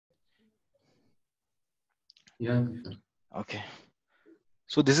Yeah. Okay.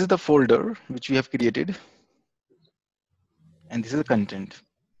 So this is the folder which we have created, and this is the content.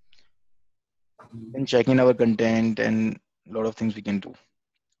 We can check in our content and a lot of things we can do,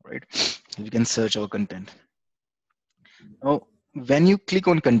 right? We can search our content. Now, when you click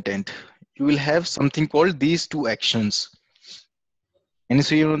on content, you will have something called these two actions. Can you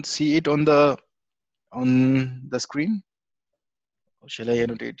see it on the screen? Or shall I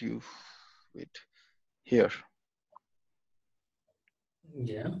annotate you? Wait, here,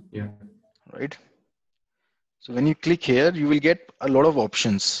 Yeah. Yeah. right? So when you click here, you will get a lot of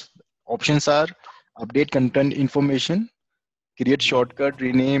options. Options are update content information, create shortcut,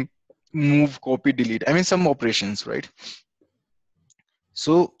 rename, move, copy, delete. I mean, some operations, right?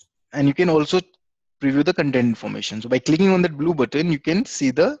 So, and you can also preview the content information. So by clicking on that blue button, you can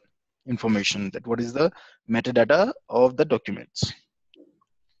see the information that what is the metadata of the documents,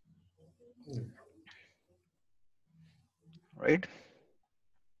 right?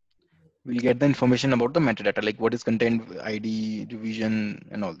 We'll get the information about the metadata, like what is content ID, division,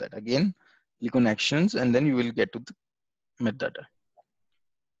 and all that. Again, click on actions, and then you will get to the metadata.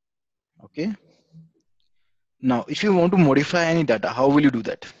 Okay. Now, if you want to modify any data, how will you do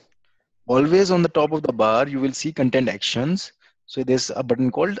that? Always on the top of the bar, you will see content actions. So there's a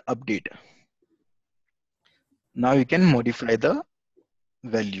button called update. Now you can modify the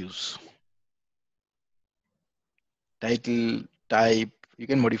values, title, type, you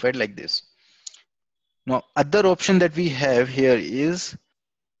can modify it like this. Now, other option that we have here is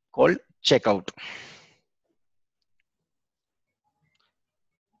called checkout.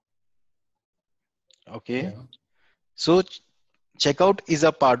 Okay. Yeah. So checkout is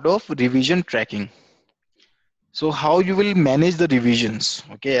a part of revision tracking. So how you will manage the revisions?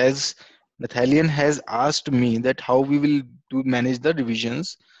 Okay, as Nathalian has asked me that how we will do manage the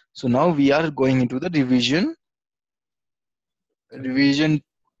revisions. So now we are going into the Okay. revision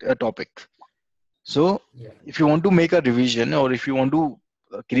topic. So Yeah. if you want to make a revision or if you want to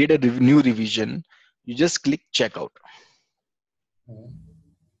create a new revision, you just click checkout. Mm.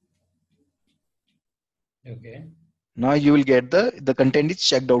 Okay. Now you will get the content is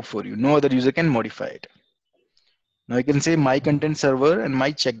checked out for you. No other user can modify it. Now you can say my Mm. content server and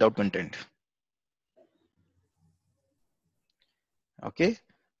my checked out content. Okay.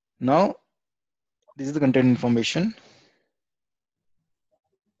 Now this is the content information.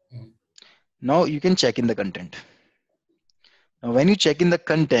 Mm. Now you can check in the content. Now when you check in the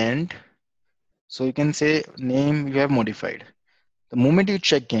content, so you can say name you have modified. The moment you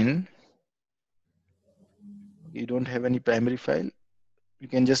check in, you don't have any primary file. You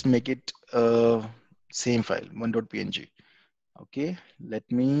can just make it same file 1.png. Okay, let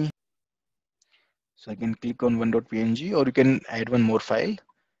me, so I can click on 1.png or you can add one more file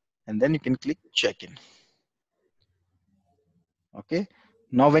and then you can click check in. Okay,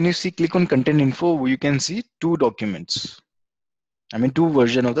 now when you see click on content info, you can see two documents. I mean two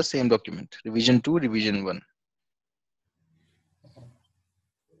version of the same document, revision 2, revision 1,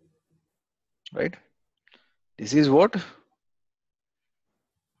 right? This is what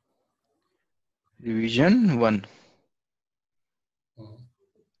revision 1 Mm.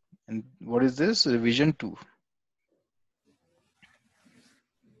 and what is this revision 2.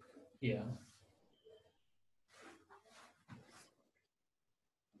 Yeah.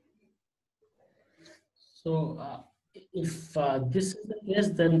 So, if this is the case,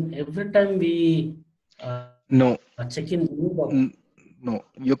 then every time we check No, in new document. n- no,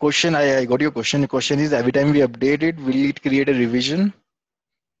 your question, I got your question. Your question is every time we update it, will it create a revision?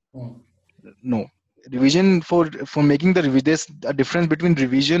 Mm. No, revision for making the revision, there's a difference between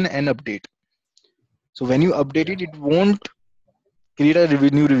revision and update. So when you update Yeah. it, it won't create a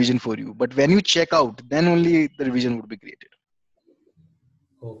new revision for you. But when you check out, then only the revision would be created,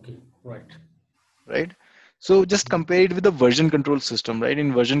 Okay. Right. right? So just compare it with the version control system, right?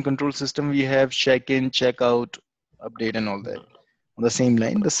 In version control system, we have check in, check out, update, and all that on the same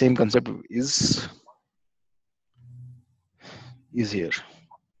line. The same concept is here.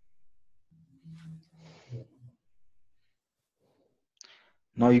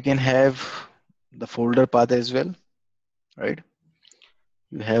 Now you can have the folder path as well, right?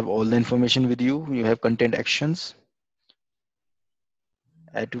 You have all the information with you. You have content actions,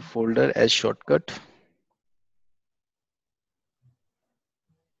 add to folder as shortcut,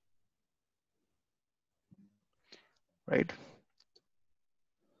 right?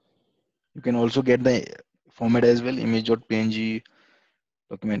 You can also get the format as well, image.png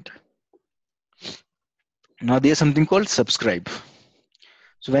document. Now there's something called subscribe.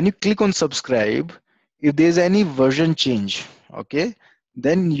 So when you click on subscribe, if there's any version change, okay,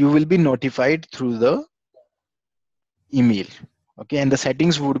 then you will be notified through the email. Okay, and the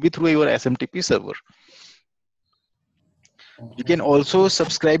settings would be through your SMTP server. You can also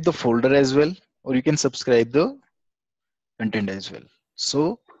subscribe the folder as well, or you can subscribe the content as well.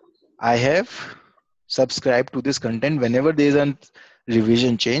 So I have subscribed to this content. Whenever there is a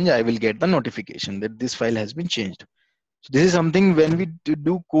revision change, I will get the notification that this file has been changed. So this is something when we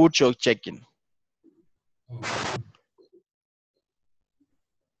do code check-in.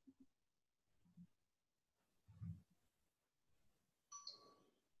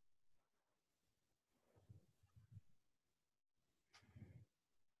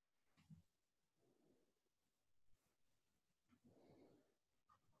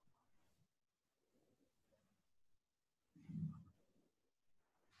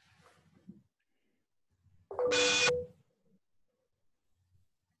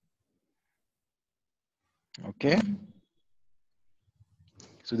 Okay,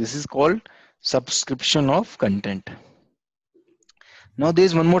 so this is called subscription of content. Now there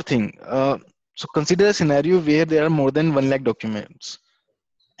is one more thing. So consider a scenario where there are more than 1 lakh documents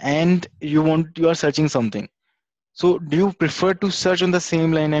and you are searching something. So do you prefer to search on the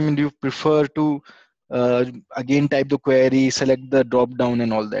same line? I mean, do you prefer to again type the query, select the drop down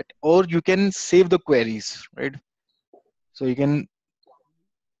and all that, or you can save the queries, right? So you can,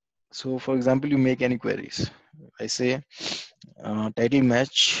 so for example, you make any queries. I say title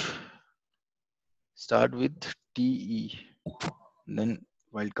match start with TE, then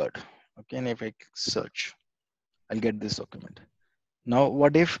wildcard. Okay, and if I search, I'll get this document. Now,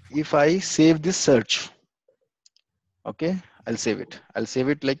 what if I save this search? Okay, I'll save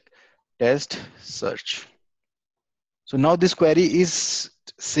it like test search. So now this query is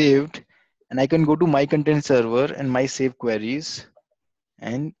saved, and I can go to my content server and my save queries,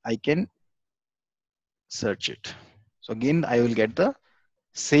 and I can search it. So again, I will get the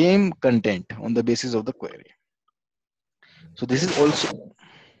same content on the basis of the query. So this is also,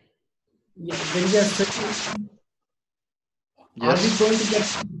 Yeah, when we are searching, are we yes. going to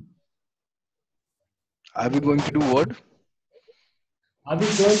get Are we going to do what? are we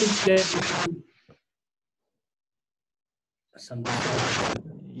going to get some disturbance?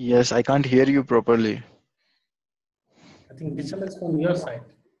 Yes, I can't hear you properly. I think disturbance from your side.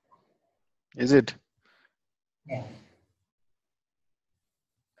 Is it? Yeah.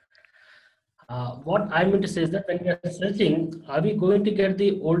 What I meant to say is that when we are searching, are we going to get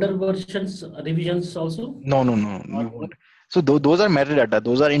the older versions revisions also? No, no, no, you won't. So those are metadata.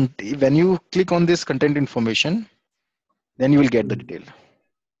 Those are in, when you click on this content information, then you will get the detail.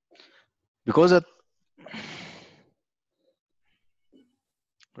 Because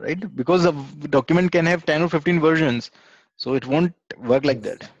right, because the document can have 10 or 15 versions, so it won't work like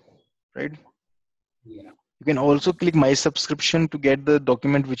Yes. that, right? Yeah. You can also click my subscription to get the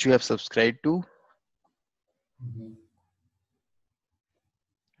document which you have subscribed to. Mhm.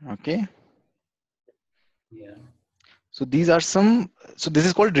 Okay, Yeah. so these are some, so this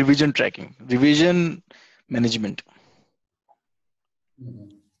is called revision tracking, revision management.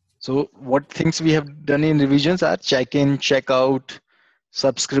 Mhm. So what things we have done in revisions are check in, check out,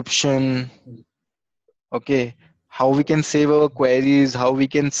 subscription. Okay, how we can save our queries, how we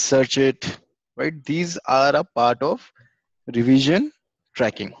can search it, right? These are a part of revision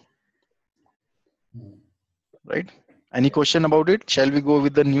tracking, Mhm. right? Any Yes. question about it? Shall we go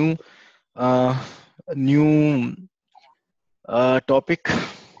with the uh, new topic?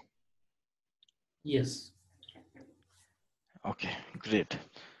 Yes. Okay, great.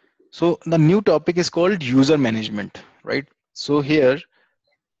 So the new topic is called user management, right? So here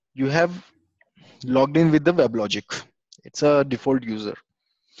you have logged in with the WebLogic. It's a default user.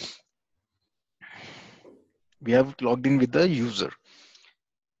 We have logged in with the user.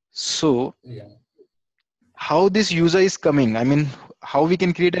 So Yeah. how this user is coming, I mean, how we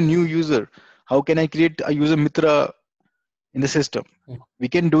can create a new user, how can I create a user mitra in the system? We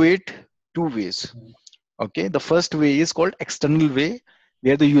can do it two ways. Mhm. Okay, the first way is called external way,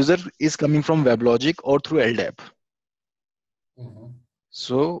 where the user is coming from WebLogic or through LDAP. Mhm.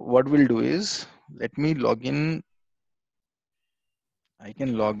 So what we'll do is, let me log in. I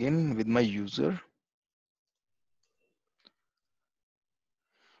can log in with my user.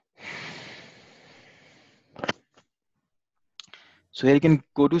 So here you can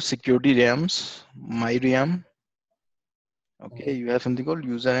go to security RAMs, my RAM. Okay, Mhm. you have something called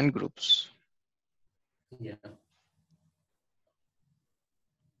user and groups. Yeah.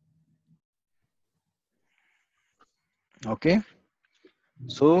 Okay,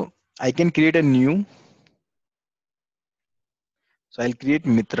 so I can create a new. So I'll create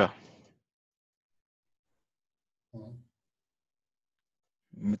Mitra. Mhm.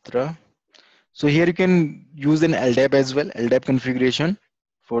 Mitra. So here you can use an LDAP as well, LDAP configuration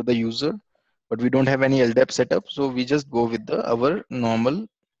for the user, but we don't have any LDAP setup, so we just go with the our normal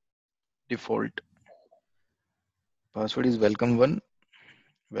default. Password is welcome one.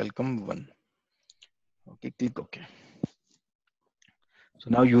 Okay, click OK. So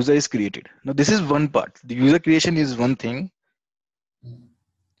now user is created. Now this is one part. The user creation is one thing,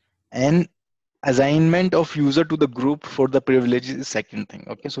 and assignment of user to the group for the privileges is second thing.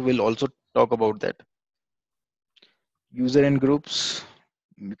 Okay, so we'll also talk about that. User and groups.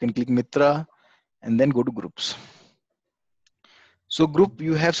 You can click Mitra and then go to groups. So group,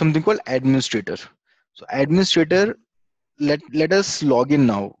 you have something called administrator. So administrator, let us log in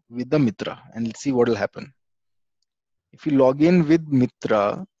now with the Mitra and let's see what will happen. If you log in with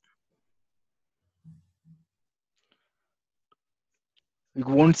Mitra, you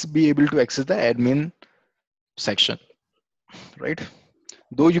won't be able to access the admin section, right?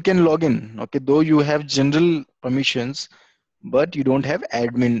 Though you can log in, okay, though you have general permissions, but you don't have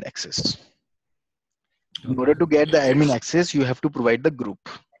admin access. In order to get the admin access, you have to provide the group,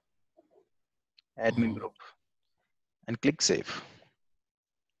 admin group, and click save.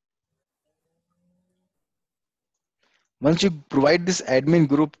 Once you provide this admin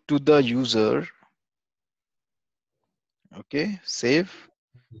group to the user, okay, save,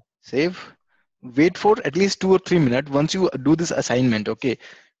 wait for at least 2 or 3 minutes. Once you do this assignment, okay,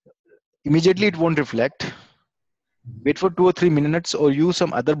 immediately it won't reflect. Wait for 2 or 3 minutes or use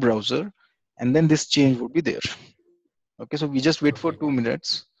some other browser, and then this change would be there. Okay, so we just wait for 2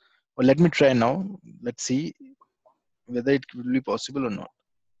 minutes, or let me try now. Let's see whether it will be possible or not.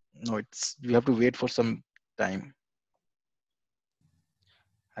 No, it's, you have to wait for some time.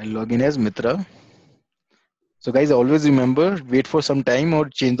 I'll log in as Mitra. So guys, always remember, wait for some time or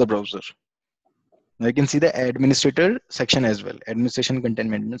change the browser. Now you can see the administrator section as well, administration content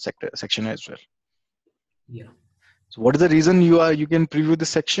management sector section as well. Yeah. So what is the reason you can preview this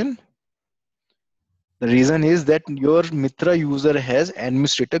section? The reason is that your Mitra user has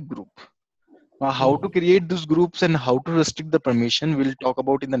administrator group. Now how to create those groups and how to restrict the permission, we'll talk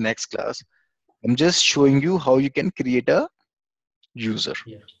about in the next class. I'm just showing you how you can create a user.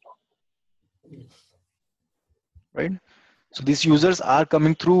 Yeah. Right? So these users are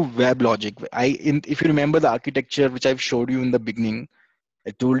coming through WebLogic. If you remember the architecture which I've showed you in the beginning,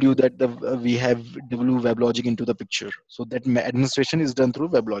 I told you that we have developed WebLogic into the picture. So that administration is done through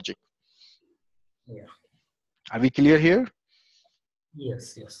WebLogic. Yeah. Are we clear here?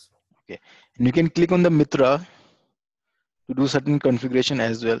 Yes. Yes. Okay. And you can click on the Mitra to do certain configuration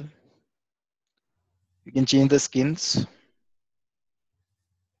as well. You can change the skins.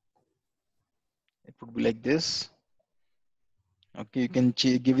 It would be like this. Okay, you can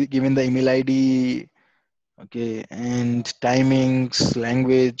give in the email ID. Okay, and timings,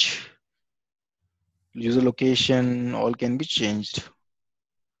 language, user location, all can be changed.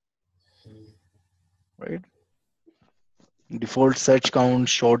 Right? Default search count,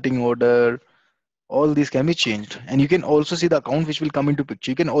 sorting order, all these can be changed. And you can also see the account which will come into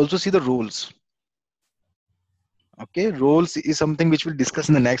picture. You can also see the roles. Okay, roles is something which we'll discuss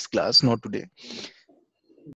in the next class, not today.